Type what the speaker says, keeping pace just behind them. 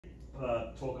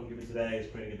talk I'm giving today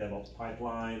is creating a Devops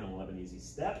pipeline on 11 easy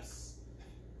steps.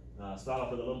 Start off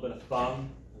with a little bit of fun.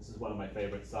 This is one of my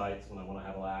favorite sites when I want to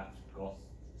have a laugh. Of course,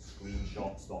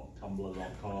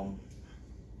 screenshots.tumblr.com.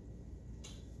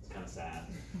 It's kind of sad.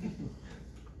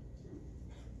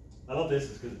 I love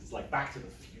this because it's like Back to the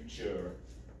Future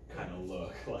kind of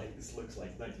look. Like this looks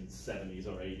like 1970s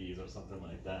or 80s or something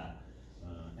like that.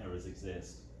 Errors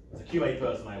exist. As a QA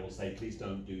person, I will say, please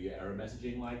don't do your error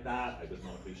messaging like that. I would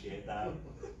not appreciate that.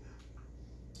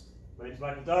 My name's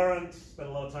Michael Durrant. Spent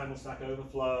a lot of time on Stack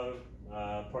Overflow.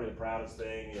 Probably the proudest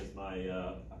thing is my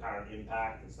apparent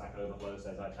impact that Stack Overflow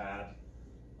says I've had.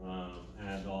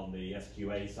 And on the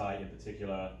SQA side in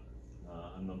particular,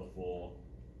 I'm number 4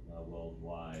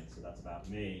 worldwide, so that's about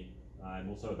me. I'm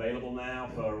also available now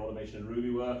for automation and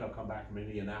Ruby work. I've come back from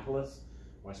Indianapolis,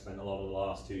 where I spent a lot of the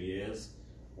last 2 years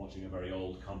watching a very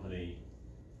old company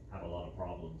have a lot of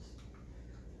problems.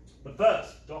 But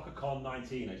first, DockerCon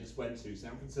 19. I just went to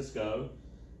San Francisco.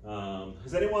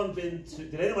 Has anyone been to,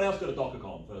 did anyone else go to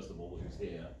DockerCon, first of all, who's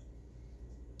here?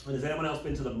 And has anyone else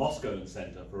been to the Moscone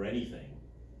Center for anything?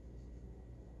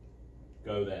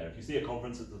 Go there. If you see a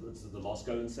conference at the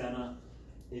Moscone Center,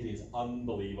 it is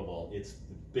unbelievable. It's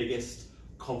the biggest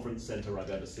conference center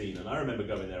I've ever seen. And I remember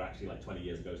going there actually like 20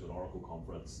 years ago to an Oracle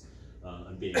conference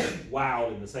and being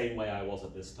wowed in the same way I was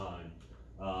at this time.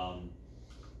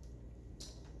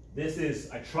 This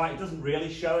is, it doesn't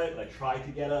really show it, but I tried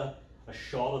to get a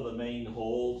shot of the main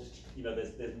hall. You know,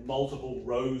 there's multiple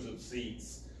rows of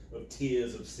seats, of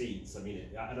tiers of seats. I mean,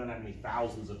 I don't know how many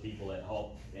thousands of people it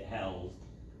held.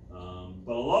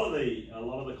 But a lot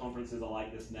of the conferences are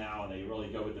like this now, and they really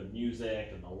go with the music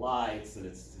and the lights, and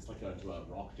it's like going to a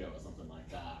rock show or something like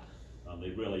that.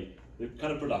 They've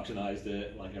kind of productionized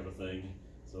it like everything,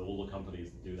 so all the companies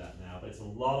do that now. But it's a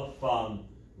lot of fun.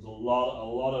 There's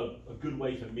a good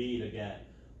way for me to get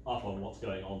up on what's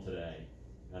going on today.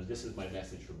 And this is my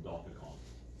message from DockerCon.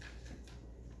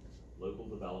 Local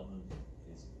development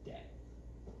is dead.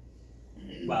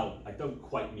 Well, I don't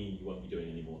quite mean you won't be doing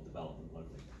any more development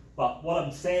locally. But what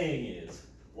I'm saying is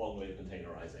long-wave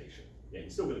containerization. Yeah, you're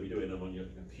still going to be doing them on your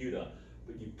computer,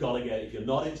 but you've got to get, if you're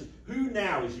not into, who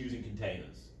now is using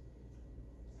containers?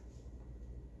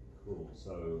 Cool,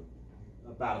 so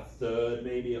about a third,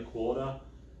 maybe a quarter.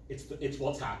 It's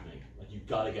what's happening. Like, you've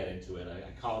got to get into it.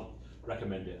 I can't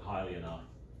recommend it highly enough.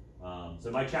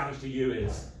 So my challenge to you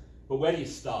is, but where do you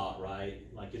start, right?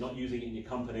 Like, you're not using it in your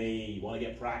company, you want to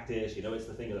get practice, you know it's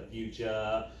the thing of the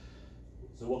future.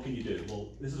 So what can you do? Well,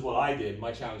 this is what I did.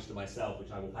 My challenge to myself,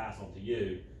 which I will pass on to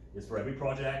you, is for every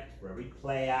project, for every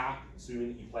play app,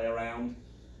 assuming that you play around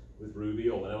with Ruby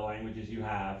or whatever languages you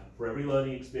have, for every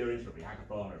learning experience, for every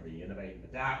hackathon, every innovate and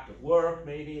adapt at work,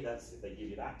 maybe, that's if they give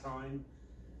you that time.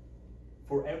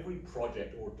 For every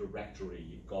project or directory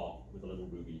you've got with a little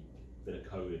Ruby bit of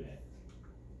code in it,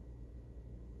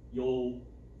 you'll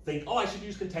think, oh, I should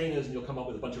use containers, and you'll come up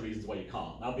with a bunch of reasons why you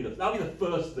can't. That'll be the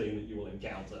first thing that you will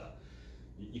encounter.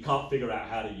 You can't figure out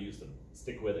how to use them.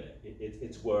 Stick with it.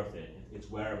 It's worth it. It's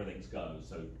where everything goes.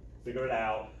 So figure it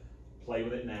out, play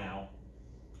with it now,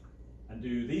 and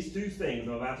do these 2 things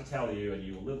I'm about to tell you, and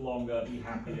you will live longer, be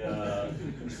happier,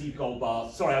 receive gold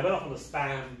bars. Sorry, I went off on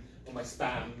my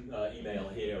spam email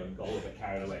here and got a little bit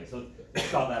carried away. So let's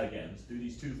start that again. Let's do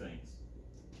these 2 things.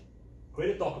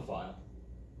 Create a Docker file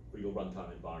for your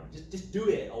runtime environment. Just do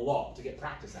it a lot to get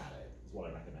practice at it, is what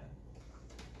I recommend.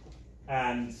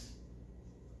 And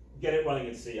get it running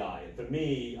in CI. And for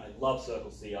me, I love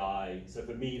CircleCI. So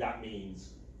for me, that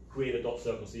means create a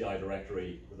 .circleci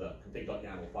directory with a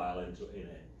config.yaml file in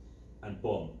it. And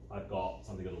boom, I've got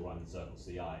something that'll run in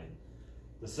CircleCI. And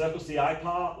the CircleCI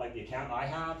part, like the account I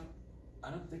have,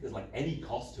 I don't think there's like any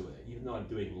cost to it, even though I'm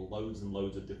doing loads and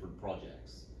loads of different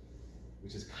projects,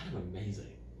 which is kind of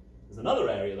amazing. There's another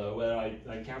area though where I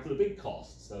encountered a big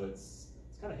cost, so it's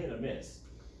kind of hit or miss.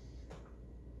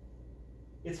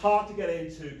 It's hard to get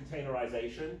into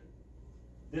containerization.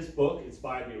 This book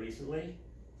inspired me recently,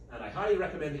 and I highly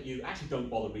recommend that you actually don't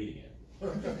bother reading it.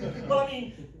 Well, I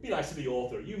mean, be nice to the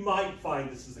author. You might find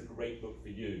this is a great book for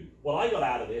you. What I got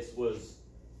out of this was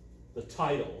the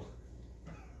title.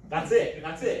 That's it.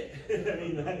 That's it. I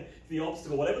mean, the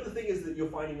obstacle, whatever the thing is that you're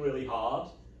finding really hard,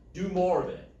 do more of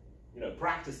it. You know,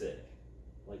 practice it.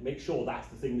 Like, make sure that's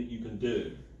the thing that you can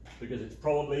do, because it's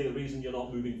probably the reason you're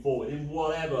not moving forward in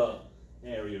whatever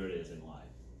area it is in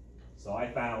life. So I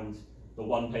found the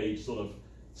 1-page sort of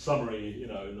summary, you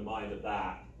know, in the mind of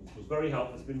that, which was very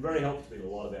helpful. It's been very helpful to me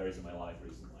in a lot of areas of my life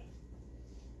recently.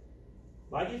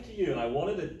 I give to you, and I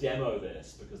wanted to demo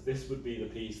this because this would be the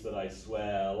piece that I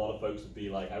swear a lot of folks would be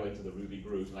like, I went to the Ruby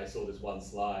group and I saw this one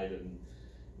slide and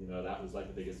You know, that was like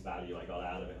the biggest value I got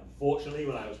out of it. Unfortunately,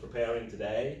 when I was preparing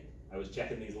today, I was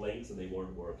checking these links and they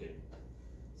weren't working.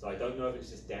 So I don't know if it's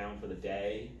just down for the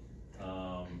day.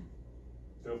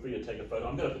 Feel free to take a photo.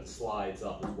 I'm going to put the slides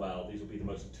up as well. These will be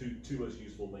the two most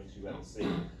useful links you ever see.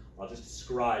 I'll just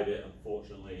describe it,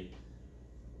 unfortunately.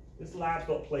 This lab's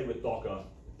got Play with Docker.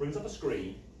 It brings up a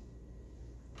screen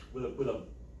with a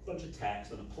bunch of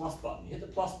text and a plus button. You hit the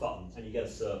plus button and you get a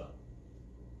server.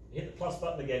 You hit the plus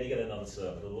button again, you get another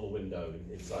server, a little window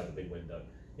inside the big window.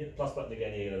 You hit the plus button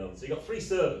again, you get another. So you've got 3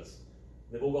 servers.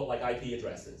 They've all got like IP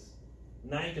addresses.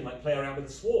 Now you can like play around with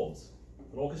the swarms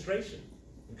and orchestration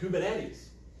and Kubernetes,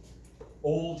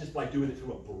 all just by doing it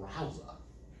through a browser.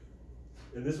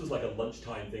 And this was like a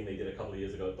lunchtime thing they did a couple of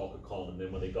years ago at DockerCon, and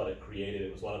then when they got it created,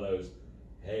 it was one of those,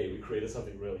 hey, we created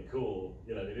something really cool.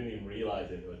 You know, they didn't even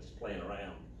realize it, they were just playing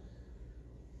around.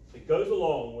 It goes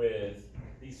along with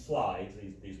these slides,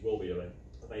 these will be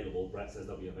available. Brett says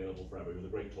they'll be available forever. He was a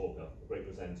great talker, a great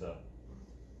presenter.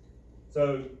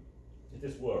 So if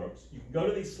this works, you can go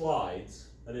to these slides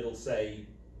and it'll say,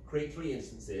 create 3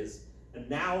 instances, and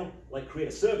now like create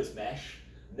a service mesh,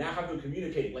 now have them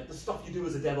communicating, like the stuff you do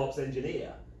as a DevOps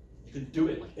engineer. You can do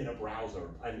it like in a browser.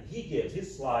 And he gives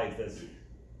his slides, there's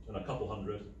a couple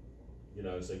hundred, you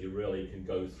know, so you really can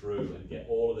go through and get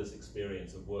all of this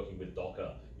experience of working with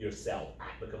Docker yourself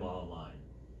at the command line.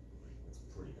 It's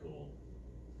pretty cool.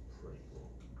 Pretty cool.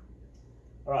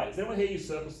 All right, does anyone here use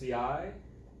CircleCI?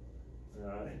 All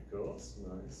right, of course,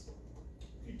 nice.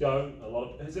 If you don't,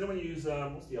 does anyone use,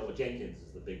 what's the other, Jenkins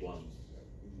is the big one.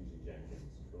 Who's using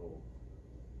Jenkins? Cool.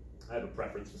 I have a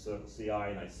preference for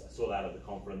CircleCI, and I saw that at the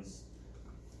conference.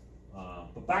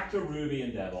 But back to Ruby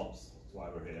and DevOps, that's why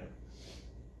we're here.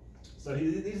 So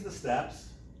these are the steps.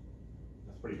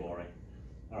 That's pretty boring.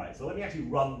 All right, so let me actually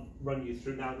run you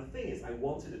through. Now the thing is, I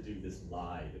wanted to do this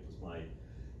live. It was my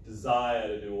desire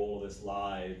to do all of this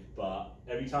live, but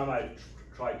every time I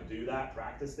tried to do that,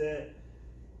 practiced it,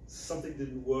 something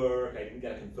didn't work. I didn't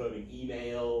get a confirming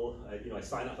email. I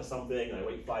sign up for something and I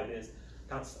wait 5 minutes.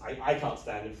 I can't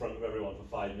stand in front of everyone for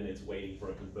 5 minutes waiting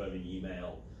for a confirming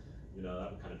email. You know,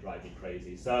 that would kind of drive me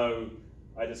crazy. So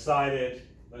I decided,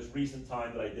 most recent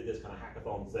time that I did this kind of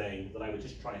hackathon thing, that I would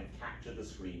just try and capture the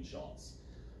screenshots.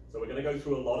 So we're going to go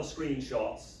through a lot of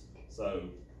screenshots, so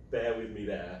bear with me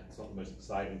there. It's not the most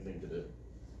exciting thing to do,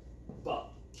 but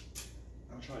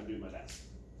I'll try and do my best.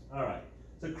 All right,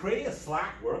 so creating a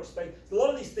Slack workspace, a lot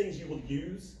of these things you will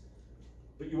use,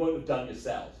 but you won't have done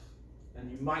yourself.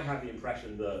 And you might have the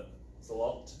impression that it's a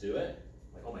lot to do it.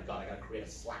 Like, oh my God, I got to create a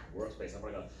Slack workspace. I've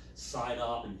got to sign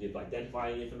up and give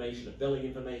identifying information and billing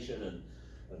information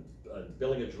and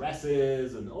billing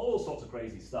addresses and all sorts of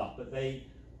crazy stuff. But a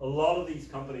lot of these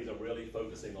companies are really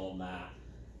focusing on that.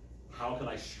 How can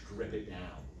I strip it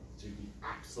down to the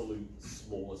absolute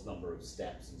smallest number of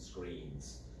steps and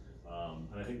screens?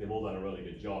 And I think they've all done a really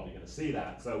good job. You're going to see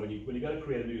that. So when you go to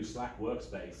create a new Slack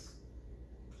workspace,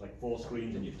 it's like 4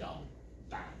 screens and you're done.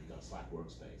 Bam, you've got a Slack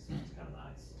workspace. It's kind of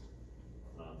nice.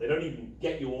 They don't even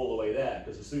get you all the way there,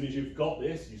 because as soon as you've got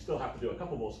this, you still have to do a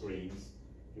couple more screens,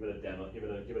 give it a demo, give it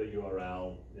a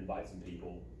URL, invite some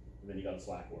people, and then you got a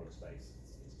Slack workspace.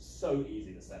 It's so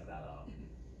easy to set that up.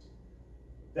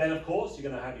 Then of course you're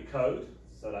going to have your code.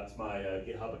 So that's my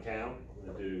GitHub account. I'm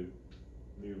going to do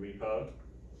new repo.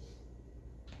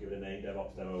 Give it a name,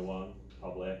 Devops Demo 1,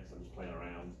 public. So I'm just playing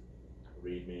around.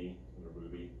 README, and a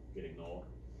Ruby, git ignore.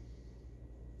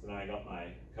 So now I got my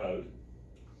code.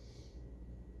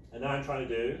 And now I'm trying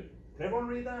to do, can everyone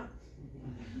read that?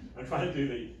 I'm trying to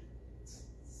do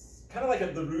it's kind of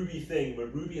like the Ruby thing, where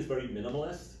Ruby is very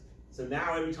minimalist. So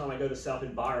now every time I go to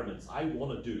self-environments, I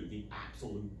want to do the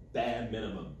absolute bare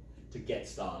minimum to get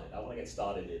started. I want to get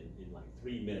started in like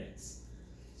 3 minutes.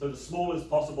 So the smallest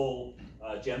possible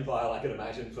gem file I can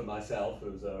imagine for myself,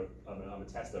 who's I'm a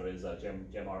tester, is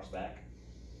gem.rspec.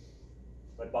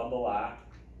 I bundle that.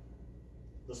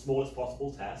 The smallest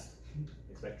possible test,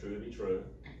 expect true to be true.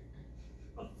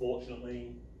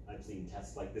 Unfortunately, I've seen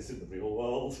tests like this in the real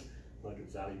world, like at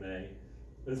Sally Mae.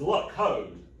 There's a lot of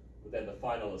code, but then the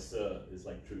final assert is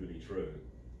like true to be true,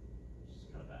 which is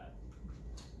kind of bad.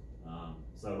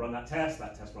 So run that test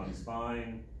runs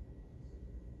fine.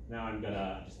 Now I'm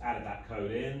gonna just add that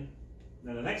code in.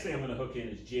 Then the next thing I'm gonna hook in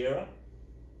is Jira.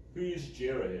 Who uses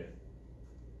Jira here?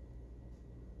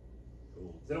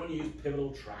 Cool. Does anyone use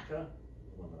Pivotal Tracker?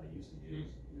 The one that I used to use.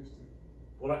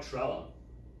 What about Trello?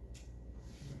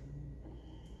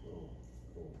 Cool.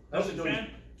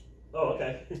 Oh,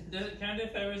 okay. Does it count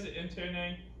if I was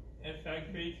interning at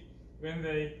Factory when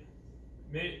they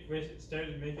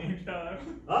started making Trello?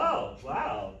 Oh,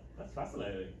 wow. That's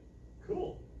fascinating.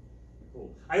 Cool.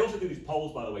 Cool. I also do these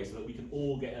polls, by the way, so that we can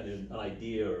all get an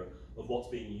idea of what's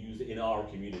being used in our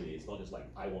community. It's not just like,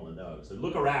 I want to know. So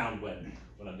look around when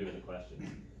I'm doing the questions.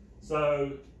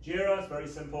 So Jira is very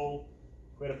simple.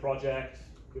 Create a project,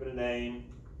 give it a name,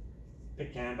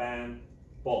 pick Kanban,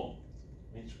 boom.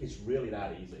 It's really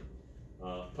that easy.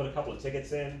 Put a couple of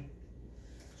tickets in,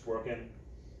 it's working.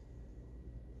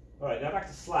 All right, now back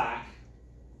to Slack.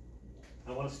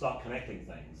 I want to start connecting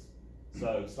things.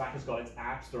 So Slack has got its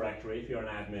apps directory. If you're an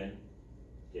admin,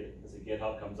 there's a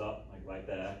GitHub comes up, like right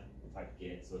there. I type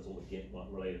Git, so it's all the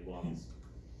Git-related ones.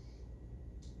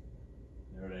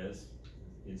 There it is,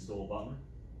 install button.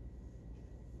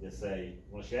 Just say,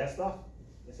 want to share stuff?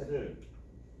 Yes, I do.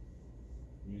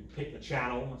 You pick the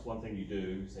channel, that's one thing you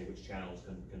do, say which channels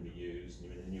can be used,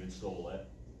 and you install it.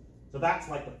 So that's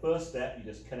like the first step, you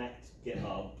just connect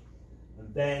GitHub,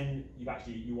 and then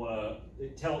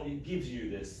it gives you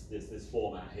this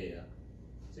format here.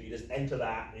 So you just enter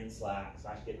that in Slack,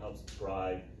 /GitHub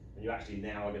subscribe, and you actually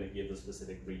now are going to give the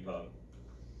specific repo.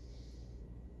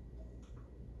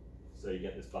 So you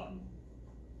get this button,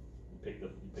 you pick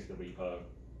the repo,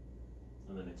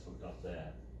 and then it's hooked up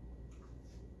there.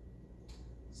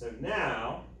 So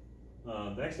now,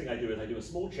 the next thing I do is I do a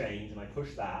small change and I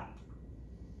push that.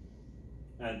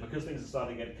 And because things are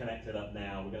starting to get connected up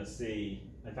now, we're going to see,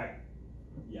 in fact,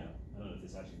 yeah, I don't know if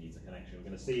this actually needs a connection. We're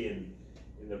going to see in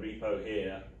the repo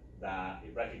here that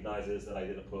it recognizes that I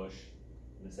did a push,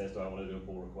 and it says, do I want to do a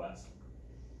pull request?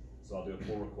 So I'll do a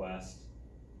pull request,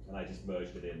 and I just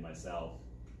merged it in myself.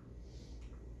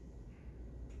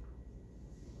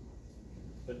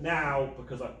 But now,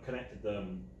 because I've connected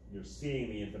them, you're seeing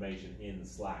the information in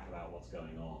Slack about what's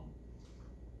going on.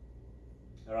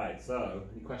 All right, so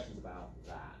any questions about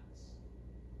that?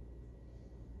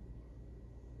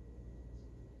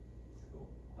 Cool.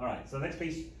 All right, so the next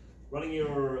piece, running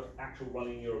your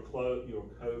code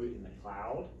in the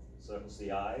cloud,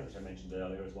 CircleCI, which I mentioned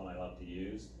earlier, is one I love to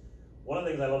use. One of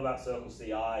the things I love about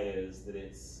CircleCI is that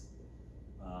it's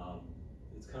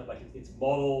kind of like its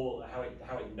model, how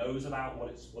it knows about what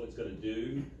it's going to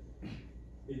do.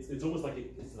 It's almost like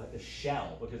it's like a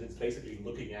shell, because it's basically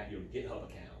looking at your GitHub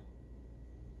account.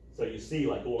 So you see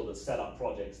like all of the setup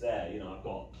projects there. You know, I've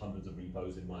got hundreds of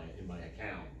repos in my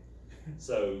account.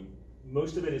 So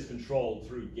most of it is controlled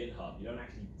through GitHub. You don't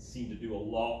actually seem to do a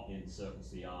lot in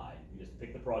CircleCI. You just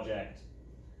pick the project,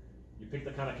 you pick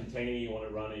the kind of container you want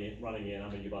it running in.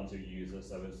 I'm a Ubuntu user,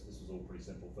 so this was all pretty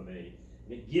simple for me.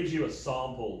 And it gives you a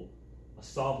sample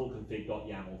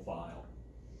config.yaml file,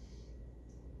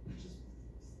 which is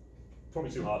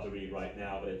probably too hard to read right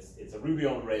now, but it's a Ruby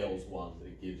on Rails one that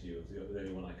it gives you. It's the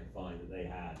only one I could find that they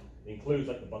had. It includes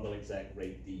like the bundle exec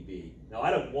rate DB. Now I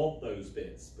don't want those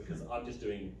bits because I'm just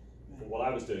doing, for what I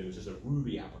was doing was just a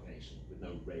Ruby application with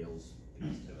no Rails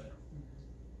piece to it.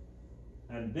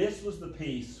 And this was the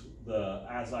piece that,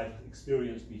 as I've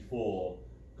experienced before,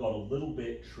 got a little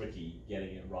bit tricky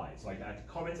getting it right. So I had to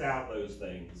comment out those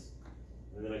things,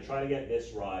 and then I try to get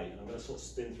this right, and I'm going to sort of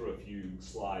spin through a few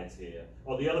slides here.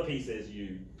 Oh, the other piece is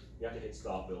you have to hit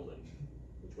start building,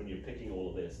 which when you're picking all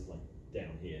of this is like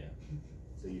down here.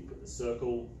 So you put the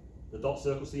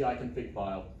 .circleci config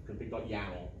file,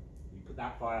 config.yaml, you put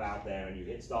that file out there and you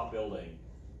hit start building,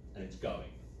 and it's going.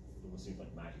 It almost seems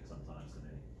like magic sometimes to me.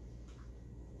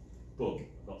 Boom,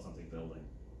 I've got something building.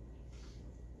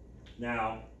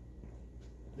 Now,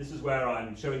 this is where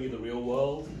I'm showing you the real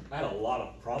world. I had a lot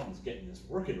of problems getting this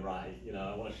working right. You know,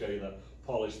 I want to show you the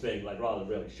polished thing, like rather than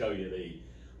really show you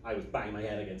I was banging my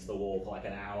head against the wall for like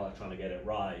an hour trying to get it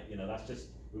right. You know, that's just,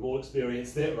 we've all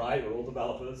experienced it, right? We're all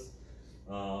developers.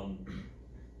 So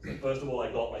first of all,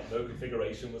 I got like no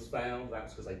configuration was found.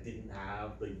 That's because I didn't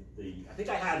have I think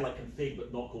I had like config,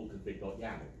 but not called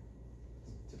config.yaml.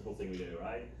 Typical thing we do,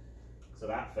 right? So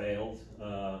that failed.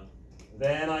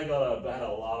 Then I had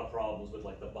a lot of problems with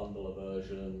like the bundle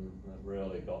aversion. That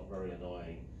really got very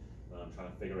annoying. I'm trying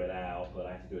to figure it out, but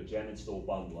I had to do a gem install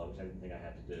bundler, which I didn't think I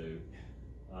had to do.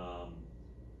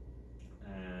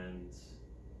 And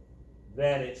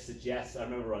then it suggests, I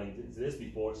remember running into this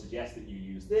before, it suggests that you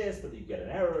use this, but you get an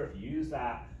error if you use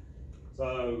that.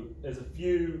 So there's a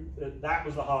few, that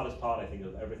was the hardest part, I think,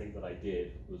 of everything that I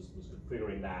did, was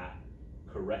configuring that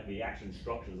correctly, the actual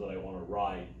instructions that I want to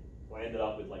write. So I ended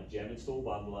up with like gem install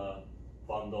bundler,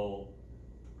 bundle,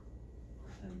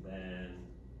 and then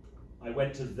I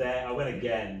went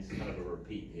again, it's kind of a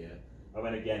repeat here, I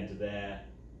went again to their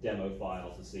demo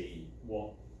file to see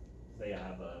what, they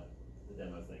have the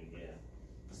demo thing here,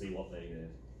 to see what they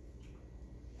did.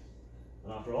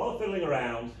 And after a lot of fiddling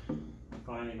around, I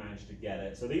finally managed to get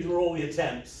it. So these were all the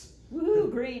attempts.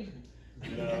 Woohoo, green.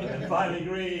 you know, and then finally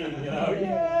green, you know,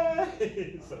 yeah.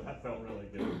 So that felt really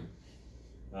good.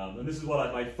 And this is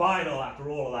what my final, after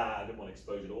all of that, I didn't want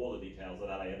exposure to all the details of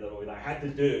that. I ended up with, I had to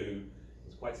do, it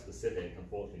was quite specific,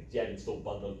 unfortunately. Get install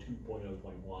bundle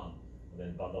 2.0.1, and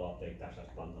then bundle update dash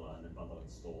bundler, and then bundle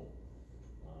install.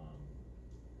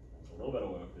 That's a little bit of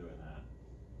work doing that.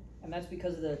 And that's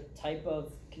because of the type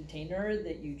of container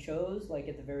that you chose, like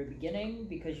at the very beginning,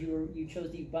 because you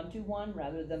chose the Ubuntu one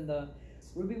rather than the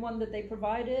Ruby one that they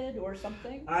provided, or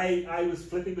something? I was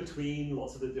flipping between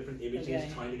lots of the different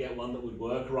images, trying to get one that would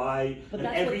work right. But and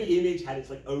every image had its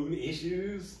like own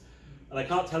issues. And I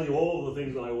can't tell you all the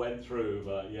things that I went through,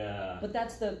 but yeah. But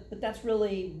that's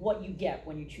really what you get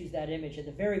when you choose that image at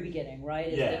the very beginning, right?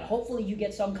 Is yeah. that hopefully you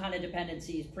get some kind of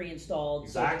dependencies pre-installed,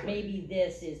 exactly. So that maybe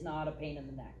this is not a pain in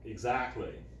the neck.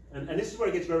 Exactly. And this is where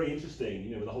it gets very interesting, you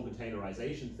know, with the whole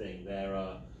containerization thing.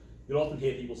 You'll often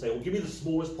hear people say, well, give me the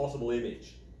smallest possible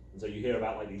image. And so you hear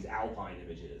about like these alpine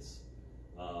images.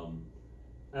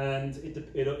 And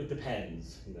it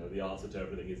depends. You know, the answer to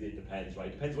everything is it depends, right?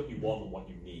 It depends what you want and what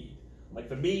you need. Like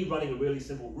for me, running a really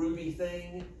simple Ruby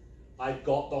thing, I've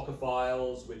got Docker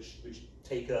files which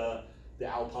take the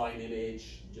alpine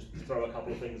image, just throw a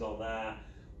couple of things on there.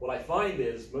 What I find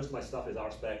is most of my stuff is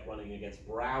RSpec running against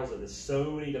browser. There's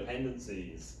so many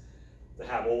dependencies to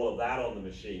have all of that on the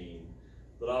machine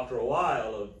that after a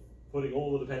while of putting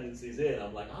all the dependencies in,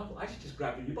 I'm like, oh, I should just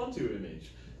grab the Ubuntu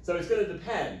image. So it's going to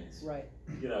depend. Right.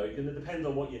 You know, it's going to depend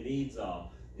on what your needs are.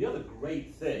 The other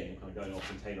great thing, I'm kind of going off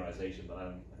containerization, but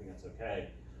I think that's okay,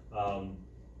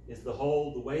 is the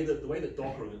way that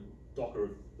Docker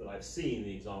that I've seen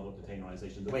the example of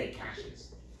containerization, the way it caches.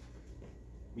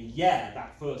 I mean, yeah,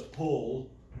 that first pull,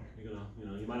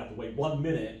 you might have to wait 1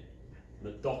 minute.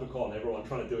 The DockerCon, everyone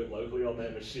trying to do it locally on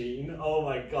their machine. Oh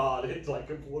my God, it's like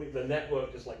completely, the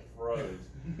network just like froze.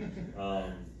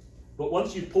 But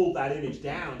once you've pulled that image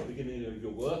down at the beginning of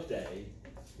your workday,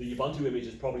 the Ubuntu image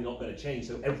is probably not going to change.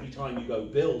 So every time you go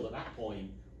build at that point,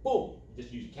 boom, you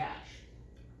just use cache.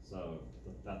 So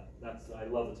I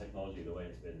love the technology, the way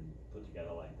it's been put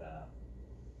together like that.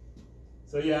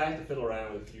 So yeah, I had to fiddle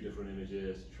around with a few different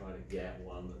images to try to get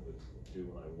one that would do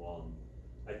what I want.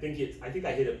 I think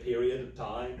I hit a period of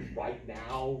time right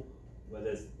now where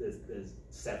there's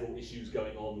several issues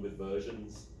going on with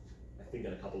versions. I think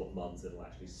in a couple of months it'll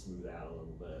actually smooth out a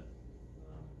little bit.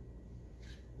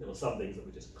 There were some things that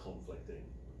were just conflicting.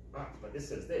 But this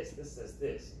says this says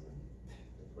this.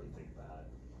 What do you think about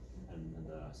it? And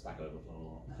Stack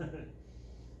Overflow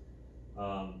a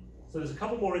lot. So there's a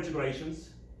couple more integrations.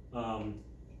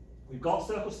 We've got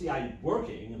CircleCI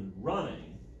working and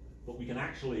running, but we can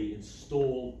actually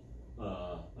install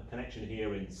a connection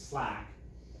here in Slack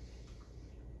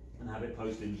and have it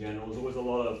post in general. There's always a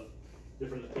lot of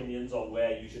different opinions on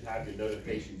where you should have your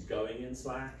notifications going in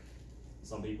Slack.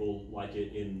 Some people like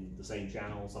it in the same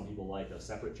channel, some people like a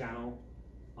separate channel.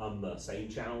 I'm the same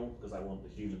channel because I want the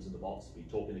humans and the bots to be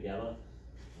talking together.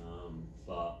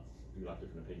 But people have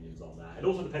different opinions on that. It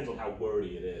also depends on how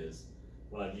wordy it is.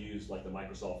 When I've used like the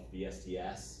Microsoft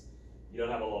VSTS, you don't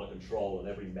have a lot of control and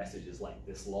every message is like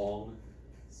this long.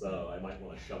 So I might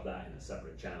want to shove that in a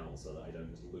separate channel so that I don't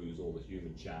just lose all the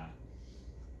human chat.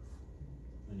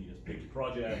 Then you just pick your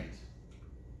project,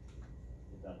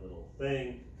 hit that little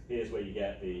thing. Here's where you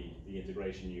get the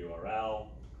integration URL.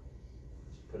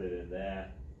 Just put it in there.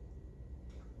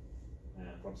 And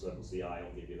from CircleCI,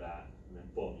 I'll give you that. And then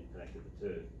boom, you've connected the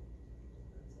two.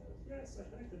 And it says, yes,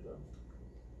 I connected them.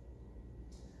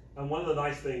 And one of the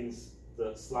nice things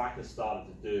that Slack has started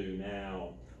to do now,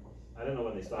 I don't know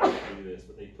when they started to do this,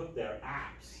 but they put their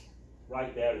apps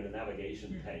right there in the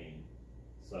navigation pane.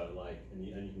 So like, and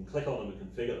you can click on them and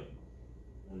configure them.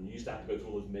 And you used to have to go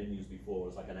through all those menus before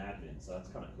as like an admin, so that's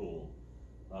kind of cool.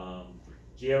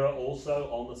 Jira also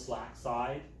on the Slack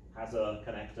side has a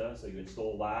connector, so you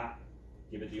install that,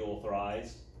 give it the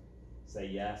authorized, say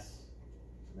yes.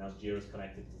 Now Jira's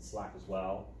connected to Slack as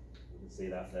well. You can see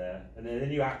that there. And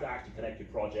then you have to actually connect your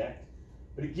project.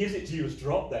 But it gives it to you as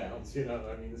drop-downs, you know,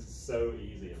 I mean, this is so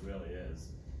easy, it really is.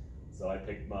 So I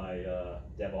picked my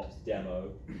Devops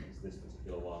demo, it's this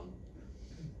particular one.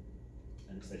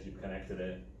 And it says you've connected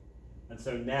it. And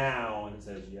so now, and it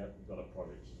says, yep, you've got a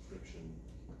project subscription.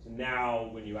 So now,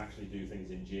 when you actually do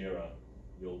things in Jira,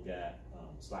 you'll get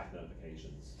Slack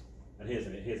notifications. And here's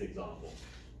an example.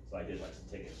 So I did like some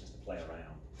tickets just to play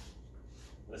around.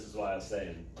 And this is why I was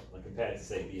saying, like compared to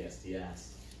say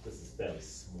VSTS, this is fairly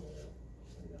small.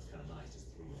 I think that's kind of nice, just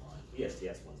 3 lines.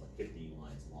 VSTS one's like 15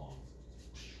 lines long.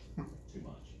 Too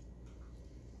much.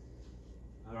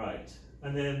 All right,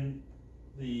 and then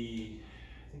I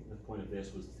think the point of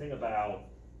this was the thing about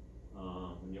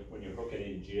when you're hooking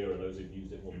in Jira, those who've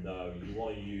used it will know, you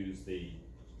want to use the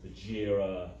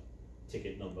Jira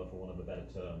ticket number, for want of a better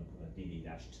term,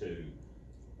 DD-2.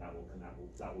 That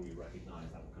will be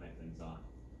recognized, that will connect things up.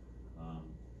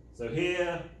 So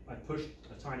here, I pushed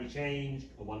a tiny change,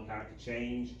 a one character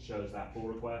change, shows that pull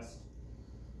request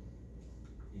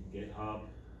in GitHub,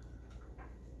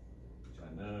 which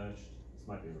I merged. This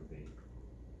might be a repeat.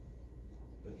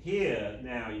 But here,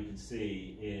 now you can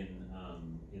see in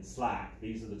Slack,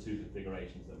 these are the two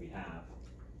configurations that we have.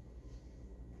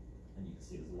 And you can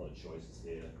see there's a lot of choices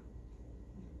here.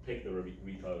 You can pick the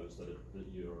repos that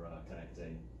you're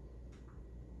connecting.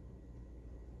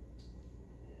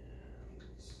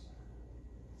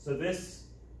 So this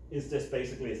is just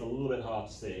basically, it's a little bit hard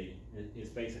to see. It's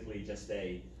basically just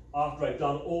after I've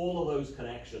done all of those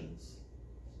connections,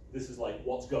 this is like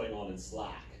what's going on in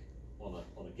Slack on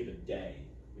a given day.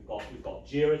 We've got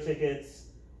Jira tickets,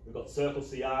 we've got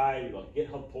CircleCI, we've got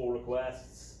GitHub pull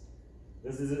requests.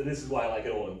 This is why I like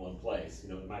it all in one place.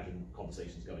 Imagine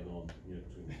conversations going on, between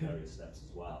the various steps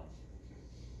as well.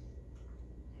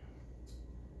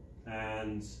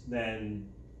 And then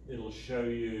it'll show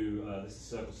you, this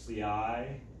is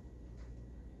CircleCI.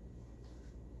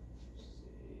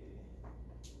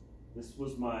 This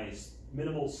was my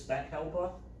minimal spec helper.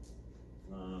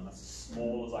 That's as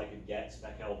small as I could get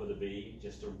spec helper to be,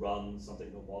 just to run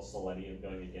something that was Selenium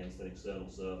going against an external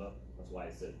server. That's why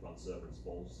I said run server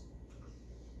installs.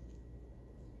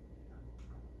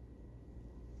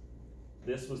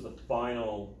 This was the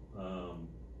final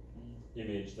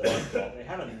image that I got. They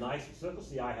have a nice,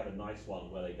 CircleCI have a nice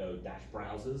one where they go dash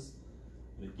browsers,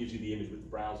 and it gives you the image with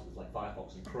the browsers like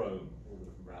Firefox and Chrome, all the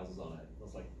different browsers on it. I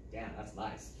was like, damn, that's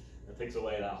nice. It takes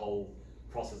away that whole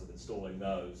process of installing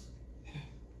those.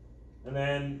 And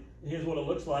then here's what it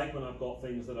looks like when I've got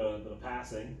things that are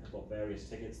passing. I've got various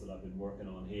tickets that I've been working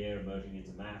on here, merging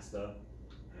into master,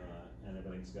 and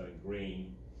everything's going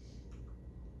green.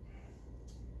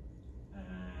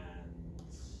 And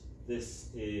this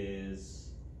is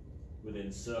within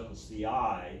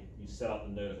CircleCI. You set up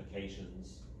the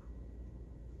notifications,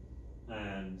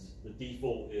 and the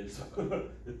default is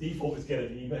get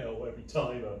an email every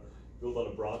time a build on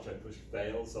a branch I push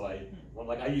fails. So I'm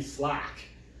like, I use Slack.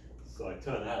 So I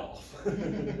turn that off.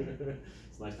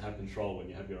 It's nice to have control when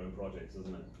you have your own projects,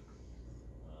 isn't it?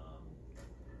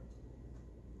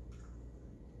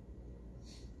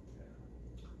 Just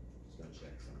going to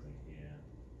check something here.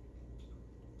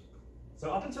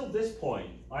 So up until this point,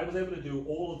 I was able to do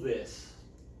all of this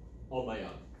on my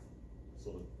own,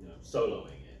 sort of soloing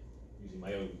it, using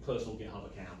my own personal GitHub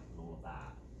account and all of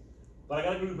that. But I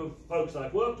got a group of folks that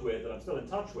I've worked with, that I'm still in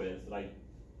touch with, that I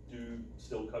do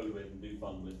still code with and do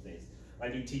fun with things. I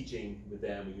do teaching with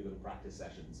them, we do little practice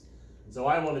sessions. And so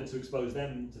I wanted to expose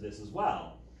them to this as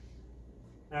well.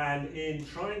 And in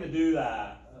trying to do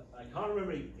that, I can't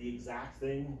remember the exact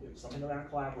thing, it was something around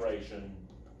collaboration,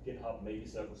 GitHub, maybe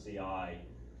CircleCI.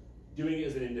 Doing it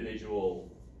as an individual,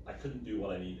 I couldn't do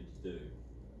what I needed to do.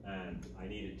 And I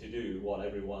needed to do what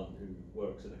everyone who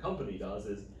works in a company does,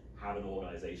 is have an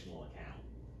organizational account.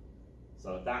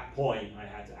 So at that point, I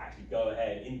had to actually go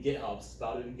ahead in GitHub,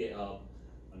 started in GitHub,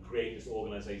 and create this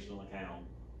organizational account,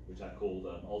 which I called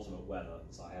Ultimate Weather.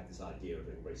 So I have this idea of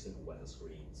doing very simple weather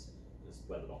screens. This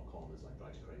weather.com is like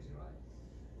drives you crazy, right?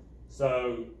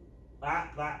 So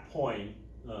at that point,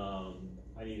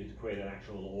 I needed to create an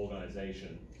actual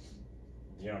organization.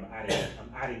 Here I'm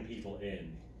adding people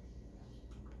in.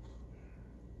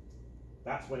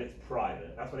 That's when it's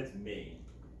private. That's when it's me.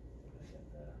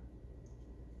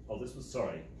 Oh, this was,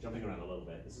 sorry, jumping around a little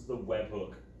bit. This is the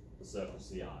webhook for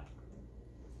CircleCI.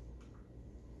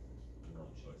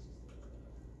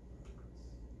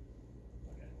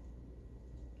 Okay.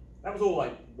 That was all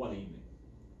like one evening.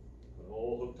 Got it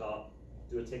all hooked up,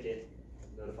 do a ticket,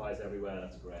 notifies everywhere,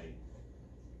 that's great.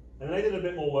 And then I did a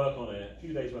bit more work on it. A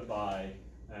few days went by,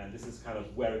 and this is kind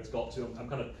of where it's got to. I'm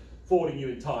kind of forwarding you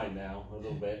in time now a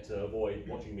little bit to avoid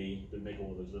watching me make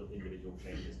all those little individual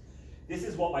changes. This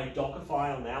is what my Docker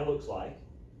file now looks like.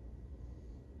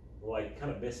 Well, I kind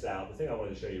of missed out. The thing I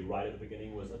wanted to show you right at the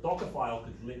beginning was a Docker file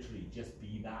could literally just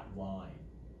be that line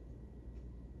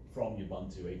from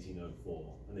Ubuntu 18.04.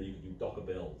 And then you could do Docker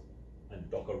build and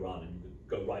Docker run, and you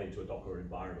could go right into a Docker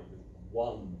environment with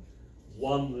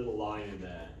one little line in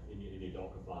there in your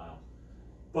Docker file.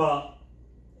 But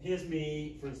here's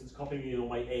me, for instance, copying all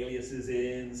my aliases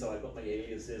in. So I've got my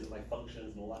aliases and my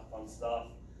functions and all that fun stuff.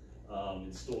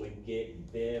 Installing Git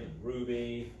and Vim and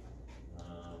Ruby.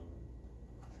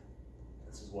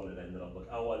 This is what it ended up like.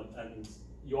 Oh, and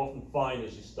you often find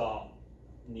as you start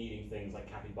needing things like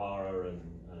Capybara and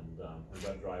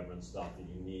WebDriver and stuff that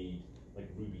you need, like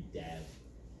Ruby Dev.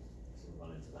 So we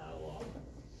run into that a lot.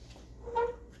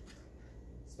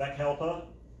 Spec Helper.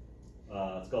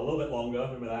 It's got a little bit longer.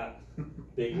 Remember that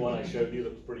big one I showed you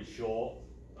that was pretty short?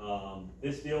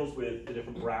 This deals with the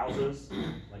different browsers,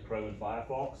 like Chrome and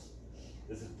Firefox.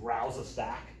 This is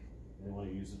Browserstack. Anyone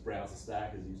who uses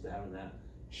Browserstack is used to having that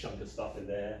chunk of stuff in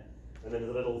there. And then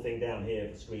there's a little thing down here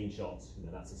for screenshots.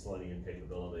 That's a Selenium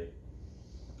capability.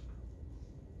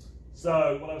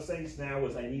 So what I was saying just now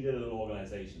was I needed an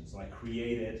organization. So I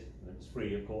created, and it was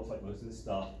free, of course, like most of this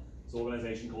stuff, this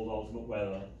organization called Ultimate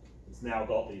Weather. It's now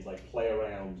got these like play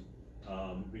around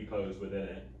repos within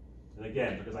it. And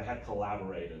again, because I had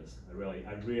collaborators, I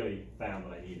really found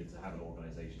that I needed to have an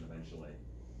organization eventually.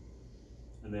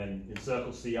 And then in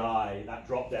CircleCI, that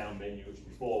drop-down menu, which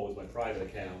before was my private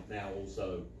account, now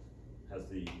also has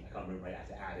the, I can't remember if I had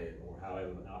to add it or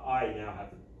however, I now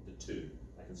have the two.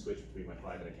 I can switch between my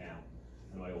private account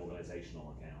and my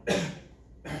organizational account.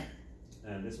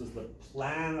 And this was the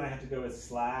plan. I had to go with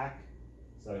Slack,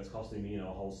 so it's costing me, a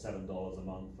whole $7 a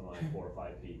month for like 4 or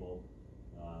 5 people.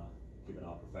 Given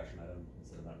our profession, I don't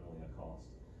consider that really a cost.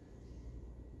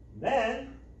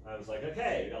 Then I was like,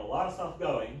 okay, we got a lot of stuff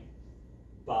going,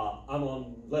 but I'm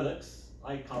on Linux.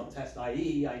 I can't test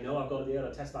IE. I know I've got to be able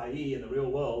to test IE in the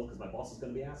real world because my boss is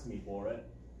going to be asking me for it.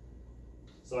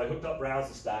 So I hooked up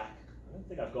Browserstack. I don't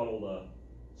think I've got all the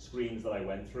screens that I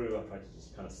went through. I tried to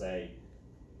just kind of say,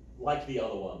 like the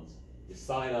other ones, you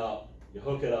sign up, you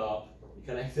hook it up, you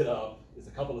connect it up, there's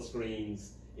a couple of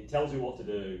screens, it tells you what to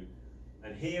do.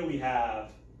 And here we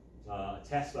have a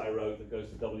test I wrote that goes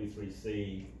to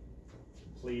W3C,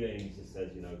 completing, it says,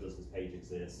 does this page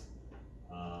exist?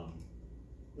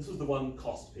 This was the one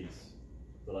cost piece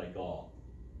that I got.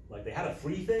 Like they had a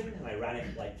free thing, and I ran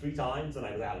it like 3 times, and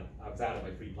I was out of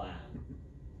my free plan.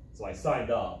 So I signed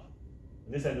up,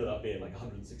 and this ended up being like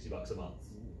 $160 a month.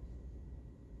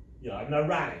 I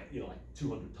ran it, like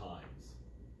 200 times.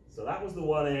 So that was the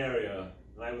one area,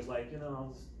 and I was like,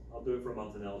 I'll do it for a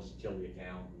month, and then I'll just kill the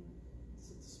account. And it's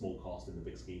a small cost in the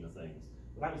big scheme of things.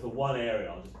 But that was the one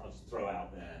area I'll just throw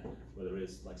out there where there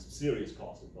is like some serious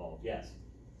cost involved. Yes.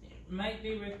 Might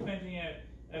be worth pointing out,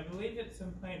 I believe at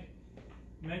some point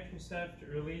Microsoft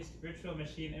released virtual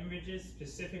machine images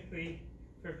specifically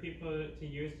for people to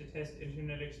use to test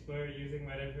Internet Explorer using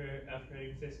whatever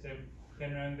operating system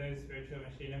can run those virtual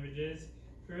machine images,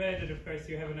 provided of course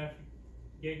you have enough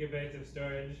gigabytes of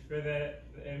storage for the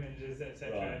images,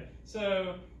 etc. Right.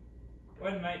 So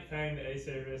one might find a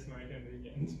service more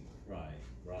convenient. Right.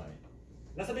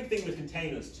 That's a big thing with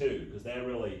containers too, because they're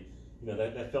really,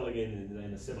 they're filling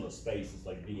in a similar space as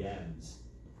like VMs.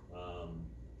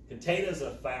 Containers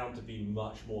are found to be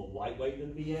much more lightweight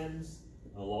than VMs,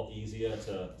 and a lot easier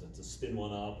to spin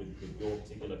one up with your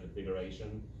particular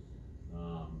configuration.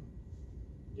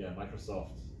 Yeah,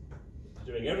 Microsoft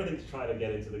doing everything to try to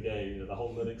get into the game, the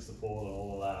whole Linux support and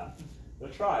all of that. They're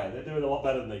trying, they're doing a lot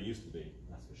better than they used to be,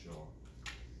 that's for sure.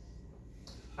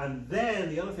 And then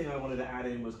the other thing I wanted to add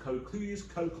in was code. Who used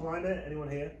CodeClimate? Anyone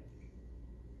here?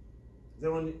 Does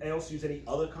anyone else use any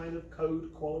other kind of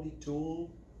code quality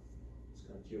tool? It's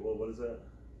kind of cute. Well, what is it?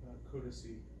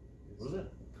 Codacy. What is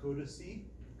it? Codacy?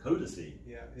 Codacy?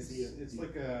 Yeah, it's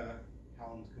like a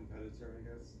Hound competitor, I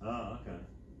guess. Oh, okay.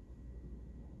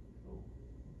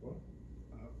 What?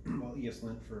 Well,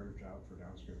 ESLint for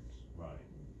JavaScript. Right.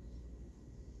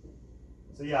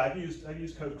 So yeah, I've used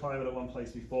CodeClimate at one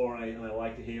place before, and I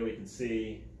like it here. We can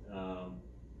see,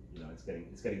 it's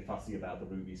getting fussy about the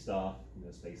Ruby stuff,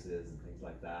 spaces and things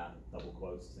like that, double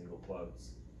quotes, single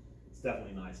quotes. It's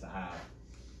definitely nice to have.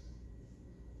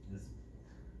 It's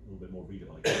a little bit more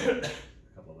readable, a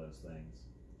couple of those things.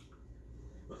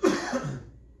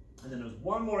 And then there was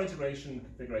one more integration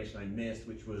configuration I missed,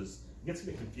 which was, it gets a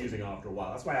bit confusing after a while.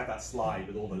 That's why I have that slide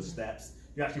with all those steps.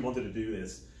 If you actually wanted to do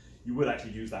this, you would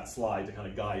actually use that slide to kind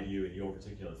of guide you in your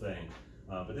particular thing.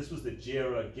 But this was the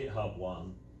Jira GitHub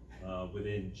one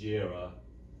within Jira.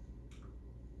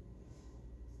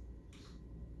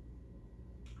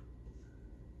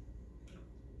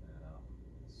 That up.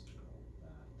 Scroll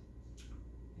that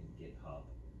in GitHub.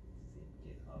 It's in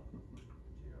GitHub.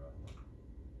 Jira.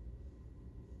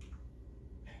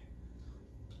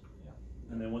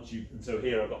 And then and so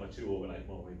here I've got my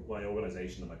my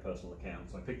organization and my personal account.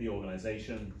 So I pick the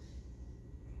organization,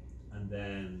 and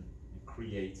then it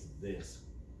creates this.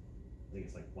 I think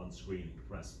it's like one screen, you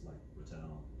press like return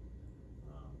on.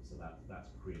 So that's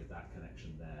created that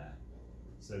connection there.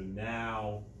 So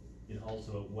now in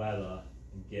Ultimate Weather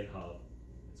in GitHub,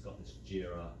 it's got this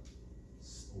Jira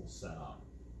all set up.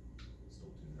 Still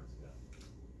 2 minutes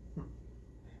ago.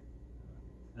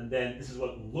 And then this is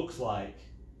what it looks like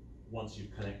once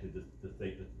you've connected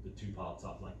the two parts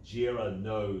up. Like Jira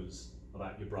knows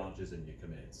about your branches and your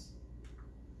commits.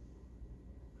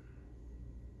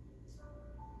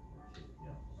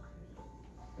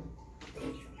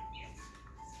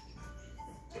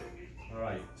 All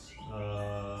right.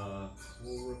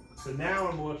 So now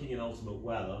I'm working in Ultimate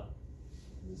Weather.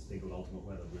 This thing called Ultimate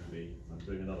Weather Ruby. I'm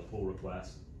doing another pull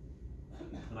request,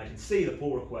 and I can see the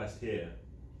pull request here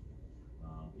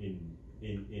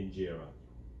in Jira.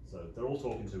 So they're all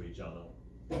talking to each other.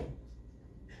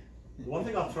 One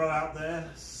thing I'll throw out there,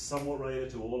 somewhat related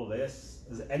to all of this,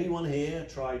 has anyone here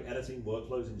tried editing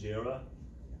workflows in Jira?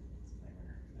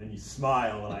 And you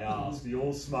smile when I ask. You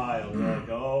all smile. You're like,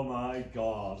 oh my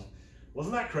God.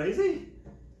 Wasn't that crazy?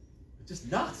 It's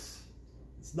just nuts.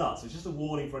 It's nuts. It's just a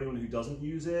warning for anyone who doesn't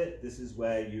use it. This is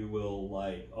where you will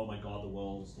like, oh my God, the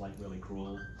world's like really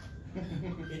cruel.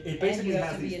 It basically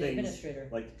has these things.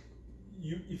 Like,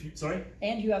 sorry?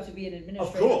 And you have to be an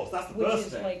administrator. Of course, that's the first Which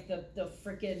is thing. like the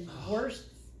freaking worst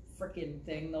freaking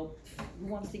thing. Who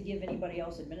wants to give anybody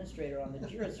else administrator on the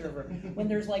Jira server when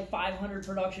there's like 500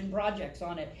 production projects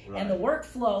on it, Right. and the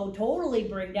workflow totally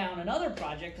bring down another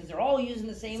project because they're all using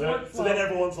the same workflow. So then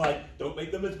everyone's like, don't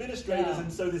make them administrators, Yeah.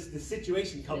 and so this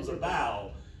situation comes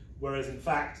about. Whereas in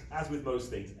fact, as with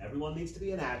most things, everyone needs to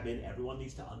be an admin, everyone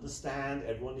needs to understand,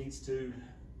 everyone needs to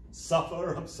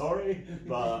suffer. I'm sorry,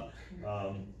 but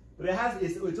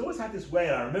it's always had this way.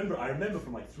 And I remember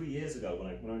from like 3 years ago when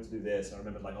I went to do this, I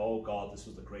remember like, oh God, this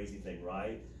was the crazy thing,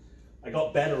 right? I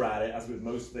got better at it, as with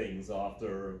most things,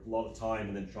 after a lot of time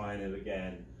and then trying it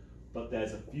again. But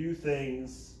there's a few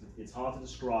things, it's hard to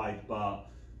describe, but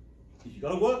if you've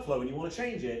got a workflow and you want to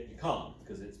change it, you can't,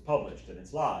 because it's published and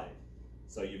it's live.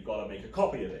 So you've got to make a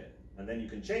copy of it, and then you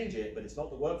can change it, but it's not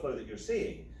the workflow that you're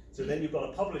seeing. So then you've got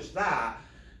to publish that,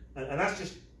 and that's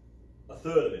just a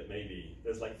third of it, maybe.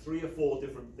 There's like 3 or 4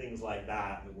 different things like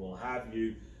that that will have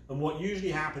you, and what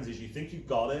usually happens is you think you've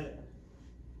got it,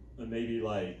 and maybe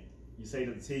like, you say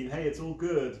to the team, hey, it's all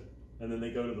good, and then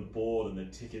they go to the board and the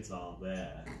tickets aren't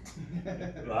there,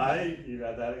 right? You've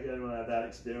had that, anyone had that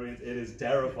experience? It is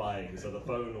terrifying. So the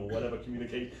phone or whatever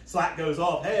Slack goes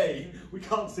off, hey, we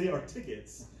can't see our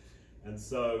tickets. And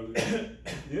so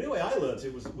the only way I learned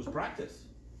it was practice.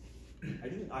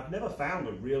 I've never found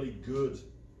a really good,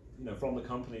 from the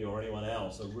company or anyone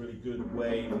else, a really good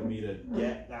way for me to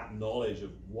get that knowledge of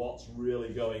what's really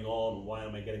going on and why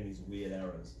am I getting these weird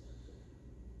errors.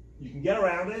 You can get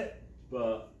around it,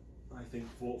 but I think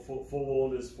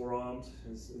forewarned is forearmed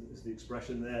is the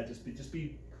expression there. Just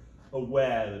be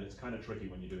aware that it's kind of tricky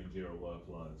when you're doing Jira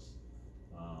workflows.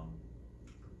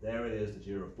 There it is, the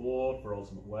Jira board for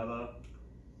Ultimate Weather.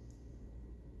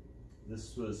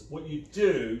 This was what you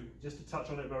do, just to touch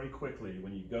on it very quickly,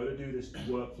 when you go to do this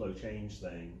workflow change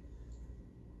thing.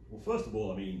 Well, first of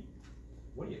all, I mean,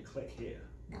 what do you click here?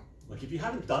 Like, if you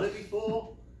haven't done it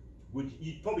before,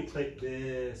 you'd probably click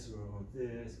this or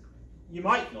this. You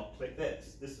might not click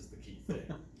this. This is the key thing.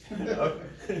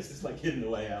 It's just like hidden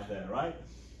away out there, right?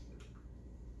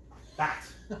 That.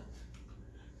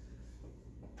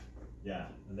 Yeah,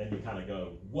 and then you kind of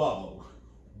go, whoa,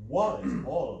 what is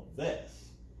all of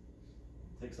this?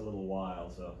 It takes a little while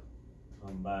to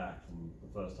come back from the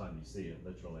first time you see it,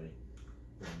 literally,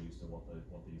 getting used to what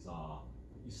these are.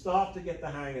 But you start to get the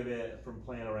hang of it from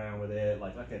playing around with it,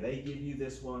 like, okay, they give you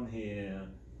this one here,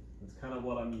 that's kind of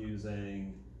what I'm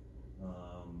using.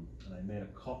 And I made a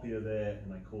copy of it,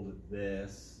 and I called it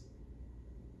this,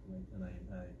 and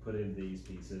I put in these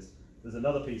pieces. There's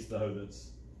another piece though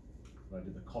that's where I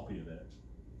did the copy of it.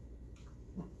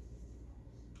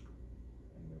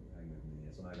 Hang with me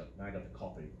here. So now I got the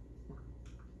copy.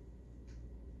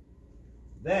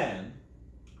 Then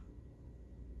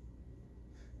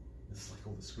this is like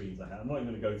all the screens I have. I'm not even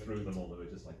going to go through them all. There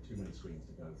are just like too many screens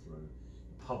to go through.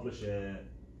 Publish it.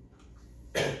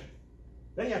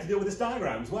 Then you have to deal with this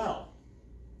diagram as well.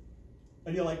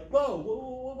 And you're like,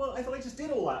 whoa, I thought I just did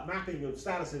all that mapping of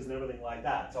statuses and everything like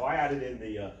that. So I added in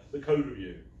the code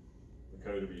review. The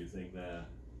code review thing there.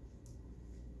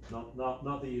 Not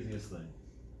the easiest thing.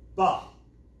 But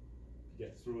you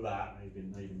get through that, I've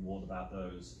been warned about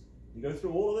those. You go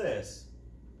through all of this,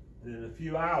 and in a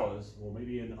few hours, or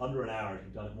maybe in under an hour if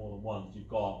you've done it more than once, you've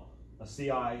got a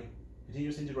CI,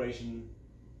 continuous integration,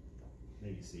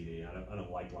 maybe CD. I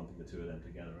don't like lumping the two of them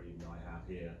together, even though I have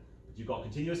here. But you've got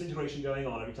continuous integration going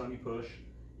on every time you push.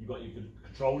 You've got your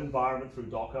controlled environment through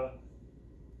Docker.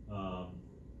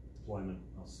 Deployment,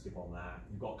 I'll skip on that.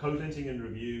 You've got code linting and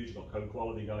reviews. You've got code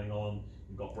quality going on.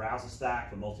 You've got Browserstack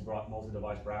for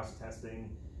multi-device browser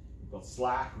testing. You've got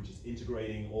Slack, which is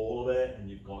integrating all of it. And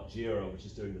you've got Jira, which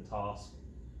is doing the task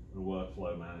and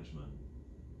workflow management.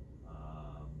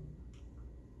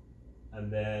 And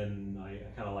then I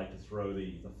kind of like to throw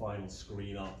the final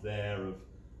screen up there of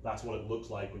that's what it looks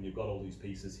like when you've got all these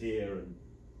pieces here, and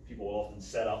people will often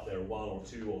set up their 1 or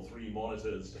 2 or 3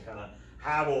 monitors to kind of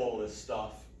have all this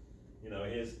stuff. You know,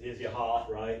 here's your heart,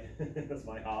 right? That's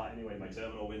my heart anyway, my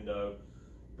terminal window.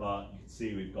 But you can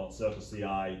see we've got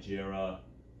CircleCI, Jira,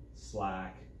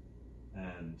 Slack,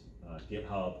 and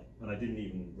GitHub. And I didn't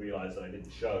even realize that I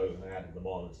didn't show, I added them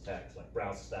on as text, like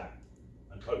Browserstack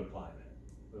and CodeClimate.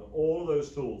 All of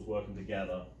those tools working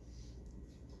together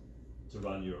to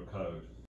run your code.